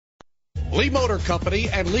Lee Motor Company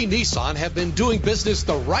and Lee Nissan have been doing business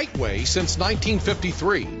the right way since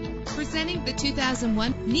 1953. Presenting the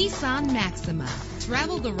 2001 Nissan MAXIMA.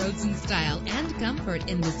 Travel the roads in style and comfort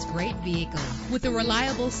in this great vehicle with a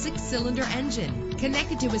reliable 6-cylinder engine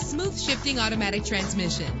connected to a smooth shifting automatic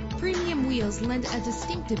transmission. Premium wheels lend a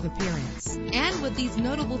distinctive appearance. And with these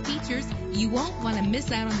notable features, you won't want to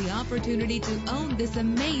miss out on the opportunity to own this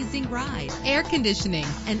amazing ride. Air conditioning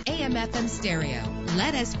and AM/FM stereo.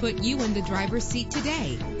 Let us put you in the driver's seat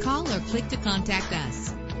today. Call or click to contact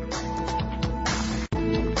us.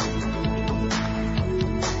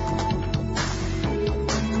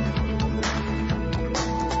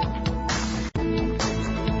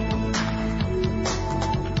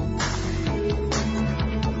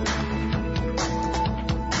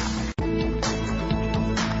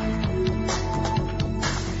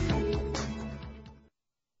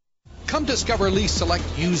 Come discover Lee's Select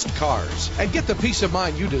Used Cars and get the peace of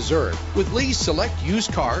mind you deserve with Lee's Select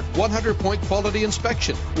Used Car 100-point quality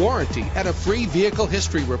inspection, warranty, and a free vehicle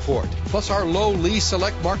history report. Plus, our low Lee's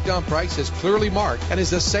Select markdown price is clearly marked and is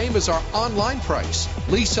the same as our online price.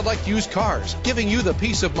 Lee's Select Used Cars, giving you the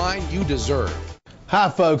peace of mind you deserve. Hi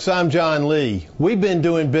folks, I'm John Lee. We've been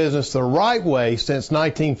doing business the right way since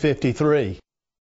 1953.